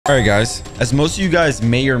All right, guys, as most of you guys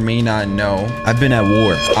may or may not know, I've been at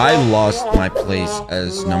war. I lost my place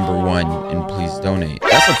as #1 in Please Donate.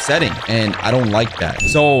 That's upsetting, and I don't like that.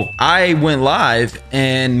 So I went live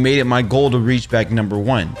and made it my goal to reach back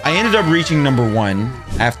 #1. I ended up reaching #1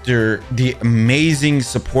 after the amazing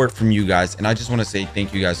support from you guys, and I just want to say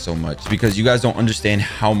thank you guys so much, because you guys don't understand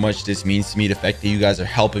how much this means to me, the fact that you guys are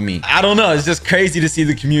helping me. I don't know, it's just crazy to see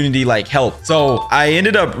the community like help. So I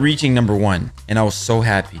ended up reaching #1, and I was so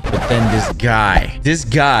happy. But then this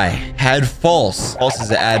guy had False. False is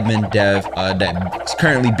the admin dev that's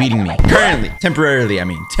currently beating me. Temporarily.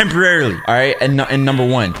 All right, and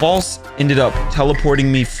 #1. False ended up teleporting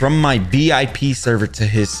me from my VIP server to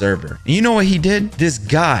his server. And you know what he did? This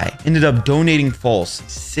guy ended up donating False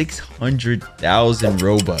 600,000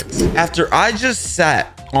 Robux. After I just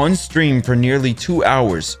sat on stream for nearly 2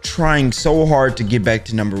 hours trying so hard to get back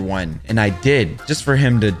to #1, and I did, just for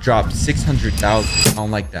him to drop 600,000. I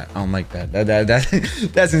don't like that.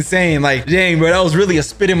 That's insane. Like, dang, bro, that was really a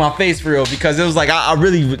spit in my face for real, because it was like I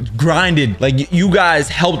really grinded. Like, you guys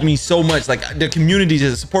helped me so much. Like, the community,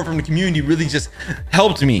 the support from the community really just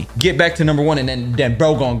helped me get back to #1. And then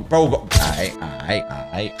bro go. All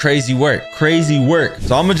right. Crazy work.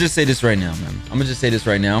 So I'm gonna just say this right now, man.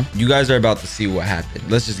 You guys are about to see what happened.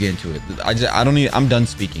 Let's just get into it. I'm done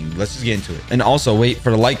speaking. Let's just get into it. And also wait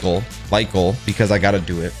for the like goal, because I gotta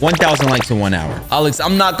do it. 1,000 likes in 1 hour. Alex,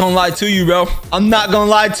 I'm not gonna lie to you, bro. I'm not gonna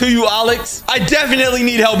lie to you, Alex. I definitely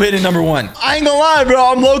need help hitting #1. I ain't gonna lie,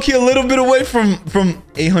 bro. I'm low-key a little bit away from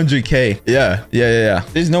 800K. Yeah.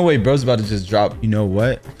 There's no way bro's about to just drop. You know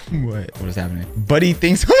what? What is happening? Buddy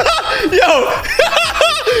thinks... Yo!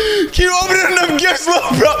 Keep opening them gifts,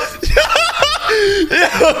 little bro.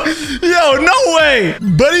 Yo, no way.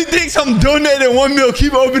 Buddy thinks I'm donating 1 mil.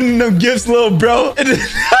 Keep opening them gifts, little bro.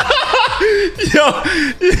 Yo.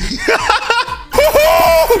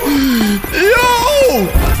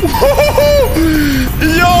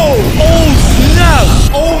 Oh snap.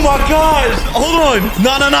 Oh my gosh. Hold on.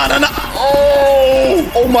 No.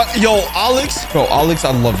 Oh my. Yo, Alex. Bro, Alex,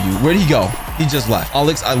 I love you. Where'd he go? He just left.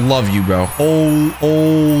 Alex, I love you, bro.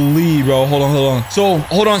 Holy, bro. Hold on.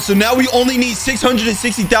 So now we only need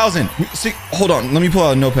 660,000. Hold on. Let me pull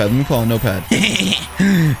out a notepad.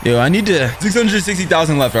 Yo, I need to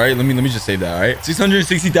 660,000 left. All right. Let me just save that. All right.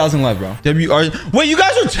 660,000 left, bro. Wait, you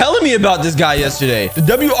guys were telling me about this guy yesterday. The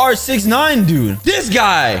WR69 dude. This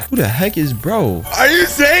guy. Who the heck is bro? Are you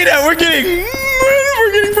saying that we're getting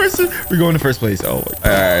first? We're going to first place. Oh, all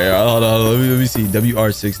right. Hold on. Let me see.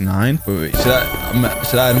 WR69. Wait.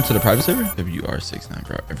 Should I add him to the private server? WR69,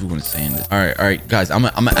 bro. Everyone is saying this. All right, guys. I'm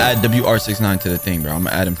gonna add WR69 to the thing, bro. I'm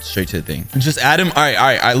gonna add him straight to the thing. Just add him. All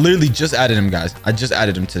right. I literally just added him, guys. I just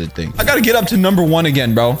added him to the thing. I gotta get up to #1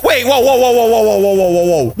 again, bro. Wait. Whoa.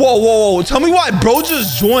 Tell me why bro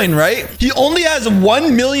just joined, right? He only has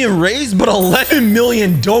 1 million raised, but 11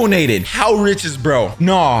 million donated. How rich is bro?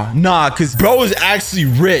 Nah, because bro is actually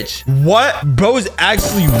rich. What? Bro is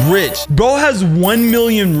actually rich. Bro has 1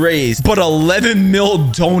 million raised, but 11 mil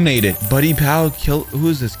donated. Buddy Pal, who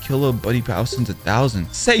is this? Killer Buddy Pal since 1,000.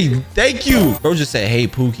 Say thank you. Bro just said, hey,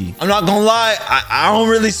 Pookie. I'm not gonna lie. I don't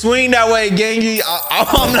really swing that way, gangy.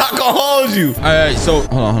 I'm not gonna hold you. All right, so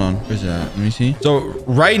hold on. Where's that? Let me see. So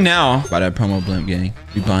right now, by that promo blimp, gang.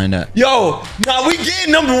 We buying that. Yo, nah, we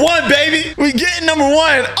getting #1, baby. We getting #1.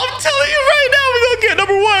 I'm telling you right now, we gonna get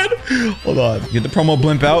 #1. Hold on. Get the promo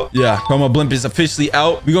blimp out. Yeah, promo blimp is officially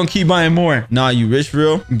out. We gonna keep buying more. Nah, you rich,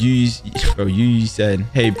 bro? You said,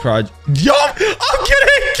 hey, Project. Yo, I'm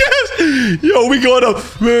getting gifts. Yo, we going up.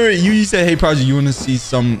 Wait. You said, hey, Project, you want to see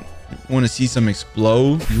some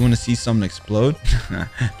explode? You want to see something explode?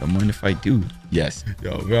 Don't mind if I do. Yes.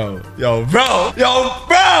 Yo, bro.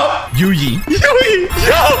 Yuyi.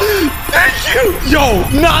 Yo, thank you. Yo,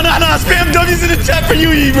 nah. Spam W's in the chat for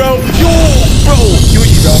Yuyi, bro. Yo, bro.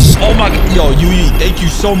 Yuyi, bro. Oh my God. Yo, Yuyi, thank you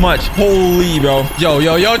so much. Holy, bro. Yo.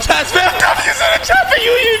 Chat, spam W's in the chat for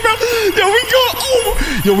Yuyi, bro. Yo, we go. Oh.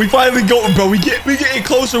 Yo, we finally go, bro. We getting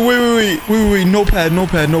closer. Wait. Notepad.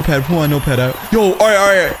 Pull my notepad out. Yo, all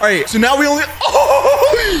right. So now we only.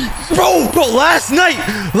 Oh, bro. Last night,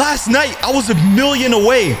 I was a million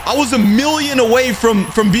away.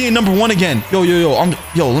 From being #1 again.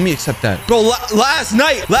 Yo, let me accept that. Bro, last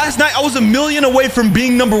night, I was a million away from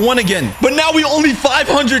being #1 again. But now we only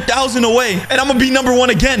 500,000 away. And I'm gonna be #1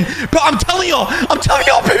 again. Bro, I'm telling y'all, baby.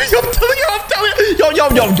 I'm telling y'all.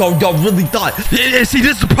 Yo, really thought. See, this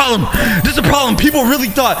is the problem. People really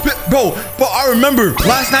thought. Bro, I remember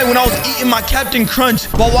last night when I was eating my Captain Crunch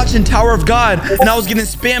while watching Tower of God, and I was getting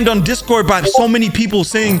spammed on Discord by so many people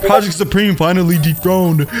saying Project Supreme finally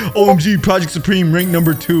dethroned. OMG, Project Supreme ranked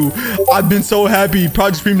number 2. I've been so happy.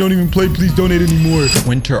 Project Supreme don't even play. Please donate anymore.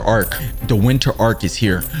 Winter arc. The winter arc is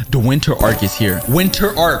here. The winter arc is here.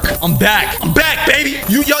 Winter arc. I'm back. I'm back, baby.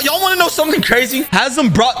 Y'all want to know something crazy?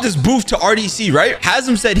 Hasm brought this booth to RDC, right?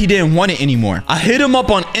 Hasm said he didn't want it anymore. I hit him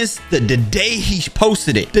up on Insta the day he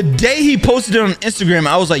posted it. The day he posted it on Instagram,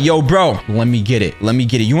 I was like, yo, bro, let me get it. Let me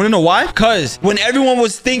get it. You want to know why? Because when everyone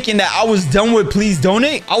was thinking that I was done with please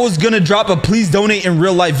donate, I was going to drop a please donate in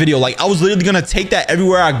real life video. Like, I was literally going to take that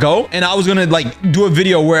everywhere I go. And I was going to like do a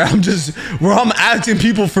video where I'm asking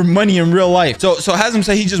people for money in real life. So Hasm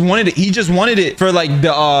said he just wanted it. He just wanted it for like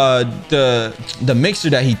the mixer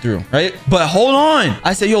that he threw, right? But hold on.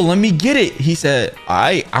 I said, yo, let me get it. He said,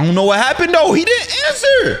 I don't know what happened though. He didn't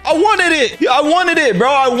answer. I wanted it. I wanted it, bro.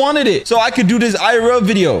 I wanted it. So I could do this IRL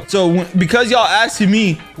video. So because y'all asking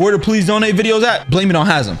me where the please donate videos at, blame it on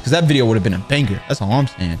Hasm, because that video would have been a banger. That's all I'm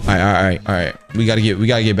saying. All right. We gotta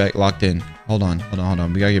get back locked in. Hold on.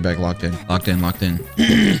 We gotta get back locked in. Locked in.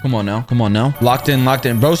 Come on now. Locked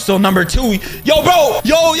in. Bro, still number 2. Yo, bro.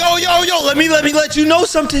 Yo. Let me let you know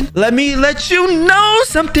something. Let me let you know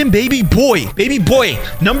something, baby boy.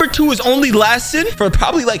 Number 2 is only lasting for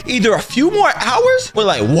probably like either a few more hours or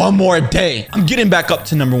like one more day. I'm getting back up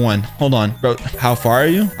to number 1. Hold on, bro. How far are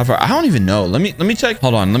you? How far? I don't even know. Let me check.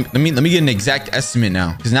 Hold on. Let me get an exact estimate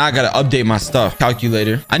now, because now I gotta update my stuff.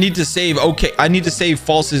 Calculator. I need to save. Okay. I need to save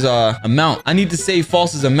False's amount.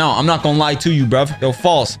 I'm not gonna lie to you, bruv. Yo,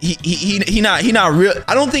 False. He not real.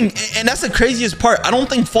 I don't think, and that's the craziest part. I don't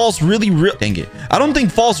think False really dang it. I don't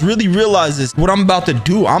think False really realizes what I'm about to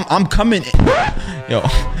do. I'm coming. Yo,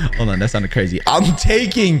 hold on. That sounded crazy. I'm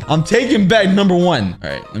taking back number 1. All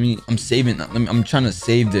right. I'm saving. I'm trying to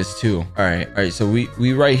save this too. All right. So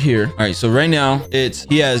we right here. All right. So right now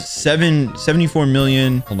he has 74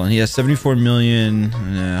 million. Hold on. He has 74 million.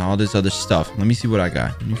 All this other stuff. Let me see what I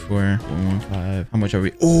got. 24, 115. How much are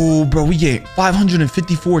we? Oh, bro, we get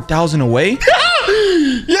 554,000 away.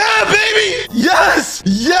 Yeah, baby. Yes.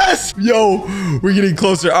 Yo, we're getting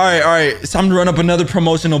closer. All right. It's time to run up another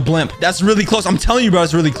promotional blimp. That's really close. I'm telling you, bro,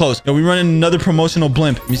 it's really close. Yo, we running another promotional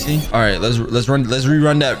blimp. Let me see. All right, let's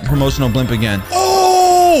rerun that promotional blimp again.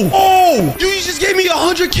 Oh, you just gave me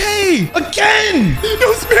 100K again.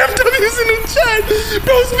 No, spam W's in the chat.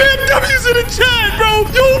 Bro, spam W's in the chat, bro.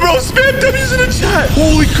 Yo, bro, spam W's in the chat.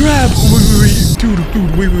 Holy crap. Wait. Dude,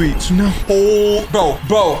 wait. So now,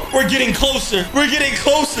 bro, we're getting closer.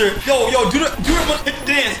 Yo, do it,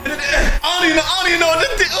 dance. I don't even know what to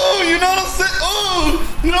do. Oh, you know what I'm saying?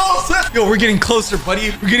 Yo, we're getting closer,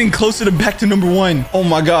 buddy. We're getting closer to back to number 1. Oh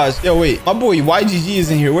my gosh. Yo, wait, my boy YGG is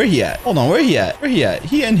in here. Where he at? Hold on, where he at?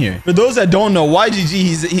 He in here. For those that don't know,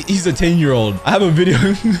 YGG, he's a 10-year-old. I have a video.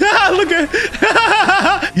 Look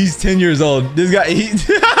at he's 10 years old. This guy,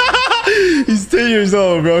 he's 10 years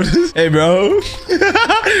old, bro. Hey, bro.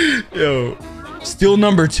 Yo. Still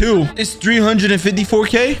number 2. It's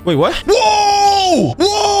 354K. Wait, what? Whoa!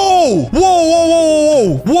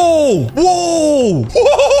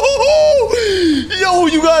 Yo,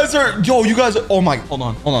 you guys are. Oh my. Hold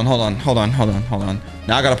on.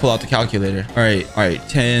 Now I gotta pull out the calculator. All right.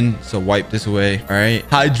 10. So wipe this away. All right.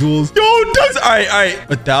 Hi, Jules. Yo, does. All right.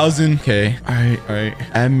 1,000. Okay. All right.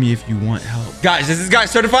 Add me if you want help. Guys, is this guy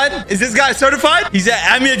certified? He said,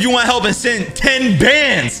 add me if you want help and send 10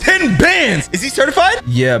 bands. 10 bands. Is he certified?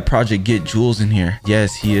 Yeah, Project Get Jules in here.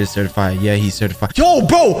 Yes, he is certified. Yeah, he's certified. Yo,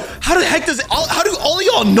 bro, how the heck how do all of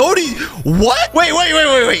y'all know these? What? Wait.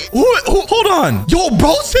 Who, hold on. Yo,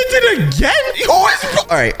 bro sent it again? All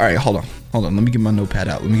right. Hold on. Let me get my notepad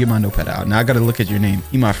out. Now I gotta look at your name.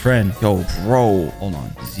 He my friend. Yo, bro. Hold on.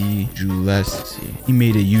 Z Jules. See. He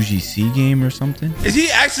made a UGC game or something. Is he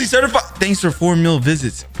actually certified? Thanks for 4 mil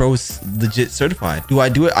visits. Bro's legit certified. Do I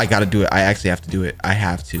do it? I gotta do it. I actually have to do it. I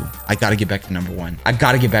have to. I gotta get back to number 1. I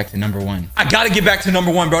gotta get back to number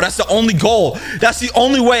 1, bro. That's the only goal. That's the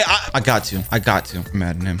only way. I got to.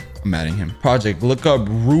 I'm adding him. Project, look up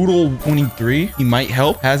Roodle23. He might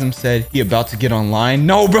help. Hasm said he about to get online.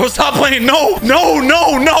 No, bro, stop playing. No. Yo,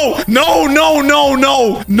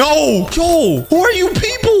 who are you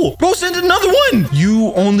people? Bro, send another one.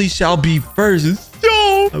 You only shall be first.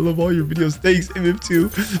 Yo, I love all your videos. Thanks,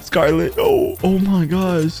 MF2. Scarlett. Oh my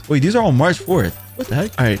gosh. Wait, these are all March 4th. What the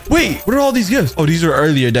heck? All right. Wait, what are all these gifts? Oh, these are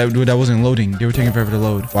earlier that wasn't loading. They were taking forever to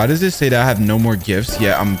load. Why does this say that I have no more gifts?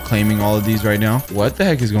 Yeah, I'm claiming all of these right now. What the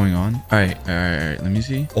heck is going on? All right. Let me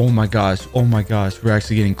see. Oh my gosh. We're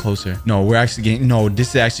actually getting closer. No, we're actually getting. No, this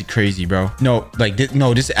is actually crazy, bro. No, like this.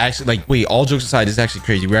 No, this is actually like. Wait, all jokes aside, this is actually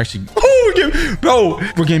crazy. We're actually. Bro,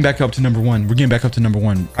 we're getting back up to number one.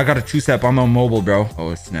 I got a two-step. I'm on mobile, bro.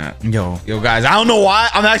 Oh, snap. Yo, guys, I don't know why.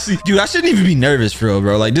 I'm actually, dude, I shouldn't even be nervous for real,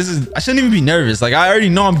 bro. Like, I shouldn't even be nervous. Like, I already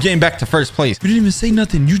know I'm getting back to first place. You didn't even say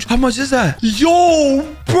nothing. How much is that?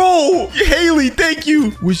 Yo, bro. Haley, thank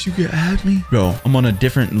you. Wish you could add me. Bro, I'm on a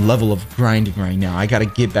different level of grinding right now. I got to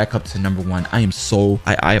get back up to number one. I am so,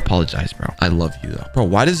 I apologize, bro. I love you, though. Bro,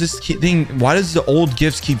 why does why does the old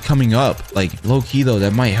gifts keep coming up? Like, low key, though,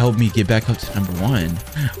 that might help me get back up to number one.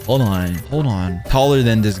 Hold on. Taller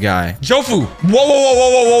than this guy. Jofu.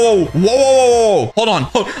 Whoa. Hold on.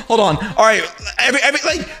 All right.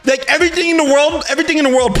 Everything in the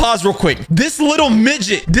world, pause real quick. This little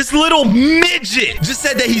midget just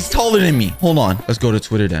said that he's taller than me. Hold on. Let's go to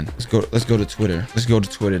Twitter then. Let's go to Twitter. Let's go to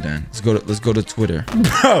Twitter.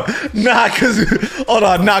 Bro,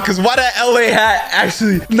 cause why that LA hat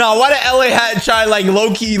actually, why that LA hat try like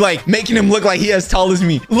low key, like making him look like he as tall as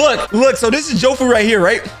me. Look, so this is Jofu right here,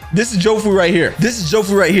 right? Right? Baby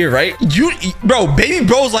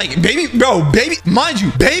bro is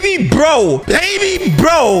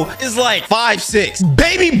like 5'6".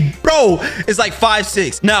 Baby bro is like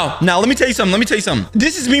 5'6". Now let me tell you something.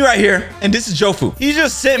 This is me right here, and this is Jofu. He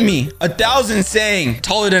just sent me 1,000 saying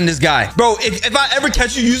taller than this guy. Bro, if I ever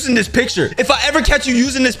catch you using this picture,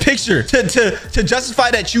 to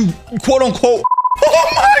justify that you quote unquote. Oh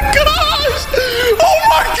my gosh!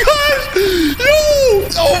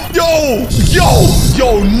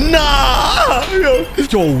 Nah!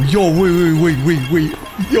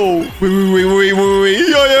 Wait.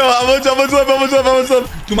 How much up?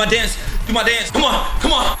 Do my dance. Come on.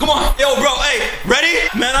 Yo, bro, hey, ready?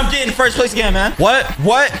 Man, I'm getting first place again, man. What?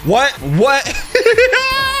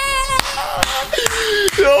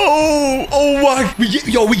 Yo, oh my, we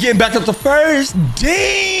getting back up to first.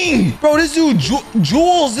 Dang, bro, this dude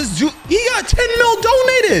Jules, he got 10 mil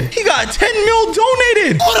donated.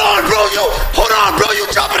 Hold on, bro, you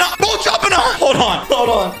jumping up. Hold on.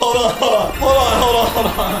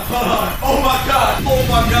 Oh my god.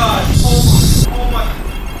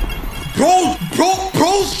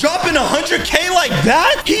 Bro's dropping 100K like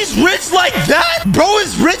that? He's rich like that? Bro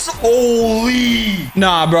is rich. Holy.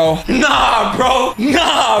 Nah, bro.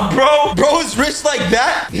 Bro is rich like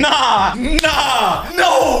that? Nah.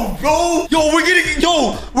 No, bro. We're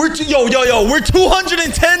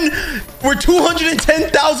 210. We're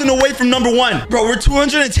 210,000 away from number one. Bro, we're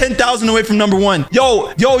 210,000 away from number one.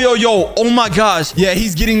 Yo. Oh my gosh. Yeah,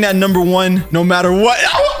 he's getting that number one no matter what.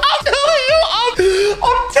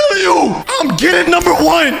 I'm telling you, I'm getting number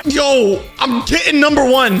one. Yo, I'm getting number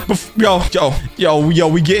one. Yo,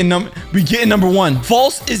 we getting number one.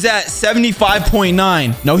 False is at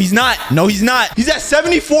 75.9. No, he's not. He's at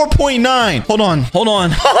 74.9. Hold on.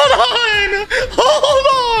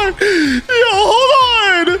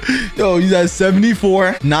 Yo, he's at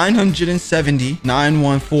 74. 970.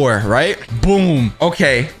 914, right? Boom.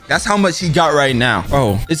 Okay, that's how much he got right now.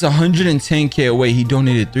 Bro, it's 110K away. He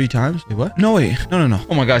donated 3 times. Wait, what? No, wait. No.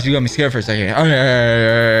 Oh my gosh, you got me scared for a second.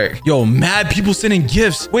 Okay. Yo, mad people sending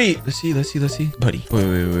gifts. Wait, let's see. Buddy.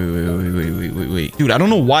 Wait. Dude, I don't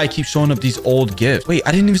know why I keep showing up these old gifts. Wait,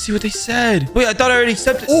 I didn't even see what they said. Wait, I thought I already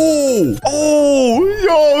accepted.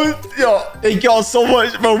 Yo. Thank y'all so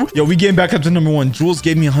much, bro. Yo, we getting back up to number one. Jules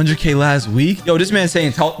gave me 100K last week. Yo, this man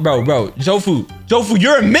saying, bro. Jofu,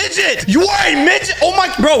 you're a midget. You are a midget. Oh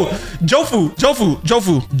my, bro. Jofu.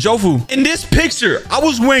 In this picture, I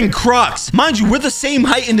was wearing Crocs. Mind you, we're the same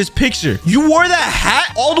height in this picture. You wore that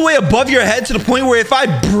hat all the way above your head to the point where if I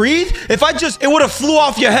breathe, it would have flew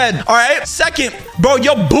off your head. All right. Second, bro,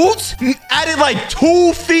 your boots added like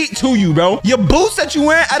 2 feet to you, bro. Your boots that you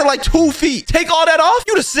wear added like 2 feet. Take all that off.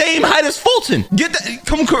 You the same height as Fulton. Get that.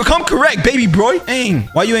 Come correct, baby boy. Dang.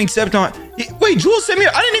 Why you ain't accept on? Wait, Jules sent me.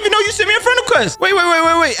 I didn't even know you sent me a friend request. Wait.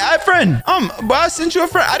 Add friend. But I sent you a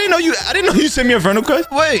friend. I didn't know you sent me a friend request.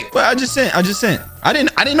 Wait. I just sent. I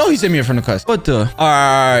didn't know he sent me a friend request. What the? All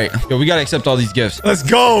right. Yo, we gotta accept all these gifts. Let's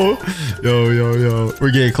go. Yo.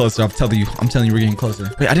 We're getting closer. I'm telling you, we're getting closer.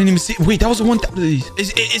 Wait, I didn't even see. Wait, that was the one.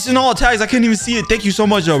 It's in all tags. I couldn't even see it. Thank you so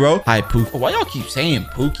much, bro. Hi, Pookie. Why y'all keep saying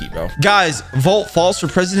Pookie, bro? Guys, vote false for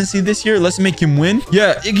presidency this year. Let's make him win.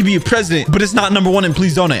 Yeah, it could be a president, but it's not number one. And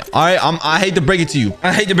please donate. All right. I hate hate to break it to you.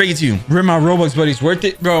 I hate to break it to you. Rip my Robux buddies. Worth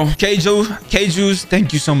it, bro. K-Juice,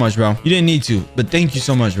 thank you so much, bro. You didn't need to, but thank you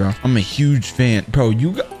so much, bro. I'm a huge fan. Bro,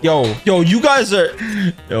 you guys are...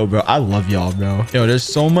 Yo, bro, I love y'all, bro. Yo, there's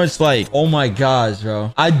so much like... Oh my gosh,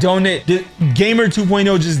 bro. I donate... Gamer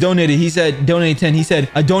 2.0 just donated. He said, donate 10. He said,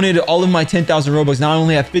 I donated all of my 10,000 Robux. Now I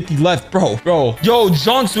only have 50 left, bro. Yo,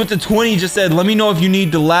 Jonks with the 20 just said, let me know if you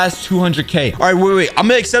need the last 200K. All right, wait. I'm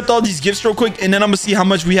gonna accept all these gifts real quick, and then I'm gonna see how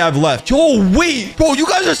much we have left. Yo, wait, bro, you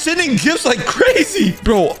guys are sending gifts like crazy,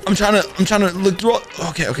 bro. I'm trying to look through all...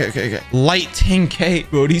 Okay. Light 10K,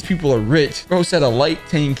 bro. These people are rich. Bro said a light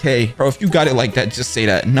 10K, bro. If you got it like that, just say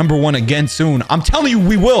that. Number 1 again soon. I'm telling you,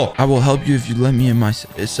 we will. I will help you if you let me in my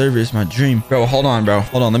service. My dream, bro. Hold on, bro.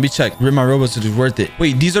 Hold on. Let me check. Rip my Robux is worth it.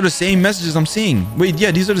 Wait, these are the same messages I'm seeing. Wait,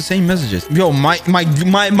 yeah, these are the same messages. Yo, my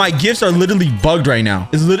gifts are literally bugged right now.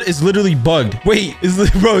 It's literally bugged. Wait,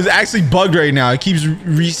 bro, it's actually bugged right now. It keeps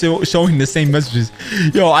showing the same messages.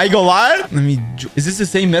 Yo, I ain't gonna lie. Is this the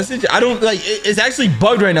same message? I don't like. It's actually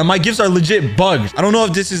bugged right now. My gifts are legit bugged. I don't know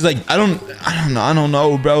if this is like. I don't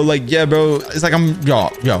know, bro. Like, yeah, bro. It's like yo.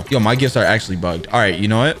 My gifts are actually bugged. All right, you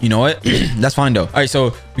know what? That's fine though. All right,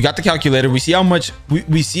 so we got the calculator. We see how much.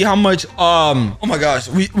 We see how much. Oh my gosh.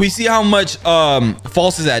 We see how much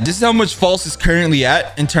false is at. This is how much false is currently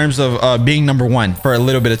at in terms of being number 1 for a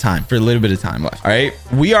little bit of time. Left. All right,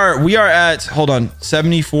 we are at. Hold on,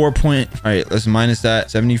 74 point. All right, let's minus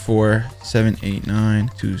that. 74 789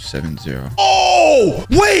 270. Oh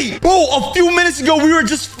wait, bro, a few minutes ago we were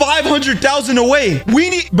just 500,000 away. We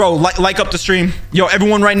need, bro, like up the stream. Yo,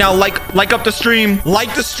 everyone right now, like up the stream.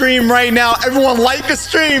 Like the stream right now. Everyone like the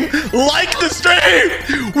stream. Like the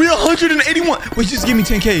stream. We 181. Wait, just give me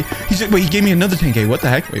 10K. He gave me another 10K. What the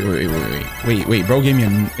heck? Wait, bro gave me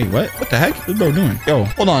what the heck? What's bro doing? Yo,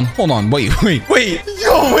 hold on. Wait.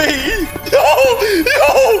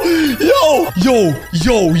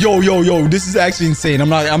 Yo, this is actually insane. I'm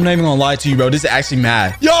not even gonna lie to you, bro. This is actually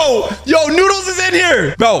mad. Yo, Noodles is in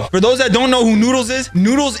here, bro. For those that don't know who Noodles is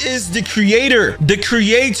the creator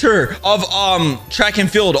of track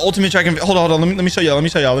and field, ultimate track and field. Hold on. Let me show y'all.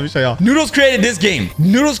 Noodles created this game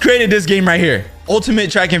right here. Ultimate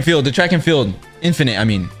track and field, the track and field. Infinite, I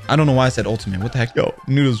mean. I don't know why I said ultimate. What the heck? Yo,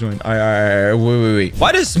 Noodles joined. All right. Wait.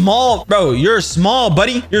 Why does small? Bro, you're small,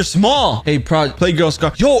 buddy. You're small. Hey, Playgirl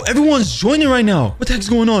Scar. Yo, everyone's joining right now. What the heck's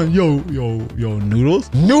going on? Yo, Noodles?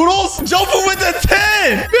 Jofu with the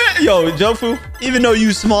 10! Yo, Jofu, even though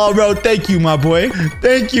you small, bro, thank you, my boy.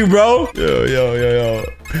 Thank you, bro. Yo,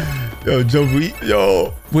 Jofu,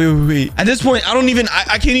 yo. Wait. At this point, I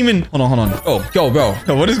can't even. Hold on. Oh, yo, bro.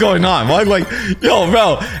 Yo, what is going on? Why, like, yo,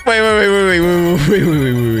 bro. Wait.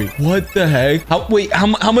 What the heck?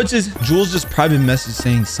 How much is Jules just private message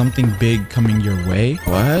saying something big coming your way?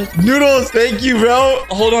 What? Noodles, thank you, bro.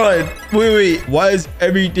 Hold on. Wait. Why is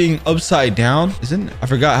everything upside down? I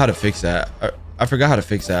forgot how to fix that.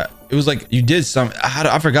 It was like you did some.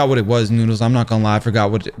 I forgot what it was, Noodles. I'm not gonna lie. I forgot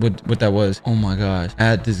what that was. Oh my gosh.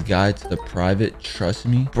 Add this guy to the private. Trust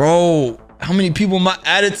me, bro. How many people am I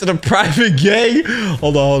added to the private gang?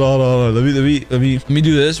 Hold on. Let me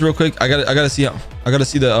do this real quick. I gotta see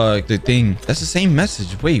the thing. That's the same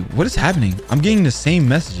message. Wait, what is happening? I'm getting the same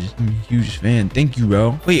messages. I'm a huge fan. Thank you,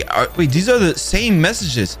 bro. Wait, these are the same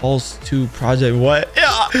messages. Pulse 2 project. What?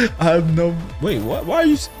 Yeah, I have no. Wait, what? Why are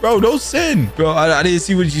you, bro? Don't send, bro. I didn't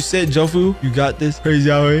see what you said, Jofu. You got this. Crazy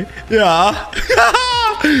way. Yeah.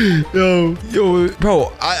 Yo,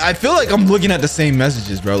 bro, I feel like I'm looking at the same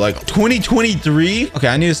messages, bro. Like 2023. Okay,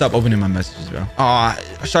 I need to stop opening my messages, bro.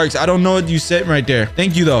 Sharks, I don't know what you said right there.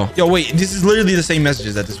 Thank you, though. Yo, wait, this is literally the same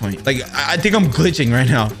messages at this point. Like, I think I'm glitching right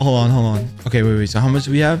now. Hold on. Okay, wait. So how much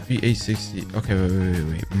do we have? 860. Okay,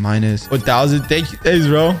 wait. Minus 1,000. Thank you. Thanks,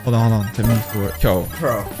 bro. Hold on. 74. Yo,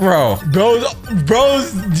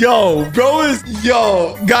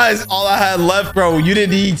 yo, guys, all I had left, bro. You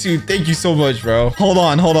didn't need to. Thank you so much, bro. Hold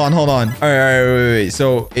on. All right, wait.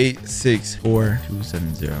 So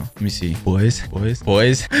 864270. Let me see. Boys.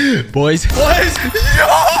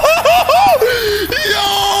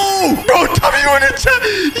 Yo, bro, tell me you in the chat.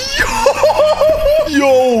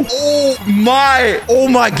 Yo. Oh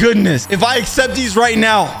my goodness. If I accept these right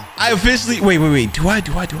now, I officially wait. Do I?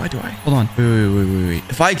 Hold on. Wait.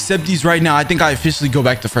 If I accept these right now, I think I officially go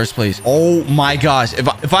back to first place. Oh my gosh.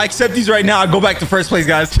 If I accept these right now, I go back to first place,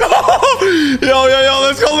 guys. Yo.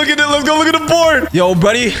 Let's go look at it. Let's go look at the board. Yo,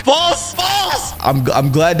 buddy. False.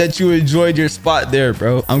 I'm glad that you enjoyed your spot there,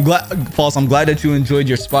 bro. I'm glad that you enjoyed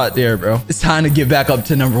your spot there, bro. It's time to get back up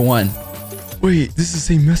to number 1. Wait, this is the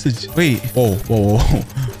same message. Wait. Whoa. Wait.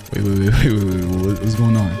 What's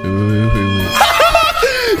going on? Wait.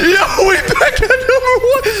 Yo, we back at number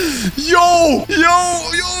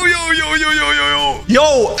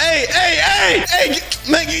Yo, hey,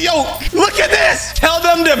 man, yo, look at this. Tell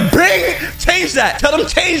them to change that. Tell them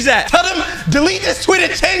change that. Tell them delete this tweet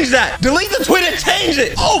and change that. Delete the tweet and change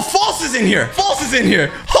it. Oh, false is in here. False is in here.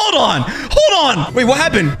 Hold on. Wait, what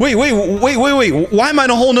happened? Wait. Why am I in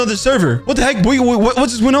a whole nother server? What the heck? Wait, what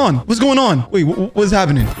just went on? What's going on? Wait, what's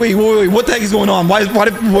happening? Wait, what the heck is going on? Why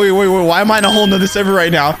am I in a whole nother server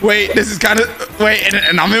right now? Wait, this is kind of, wait,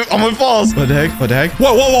 and I'm in false. What the heck?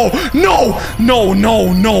 Whoa. No.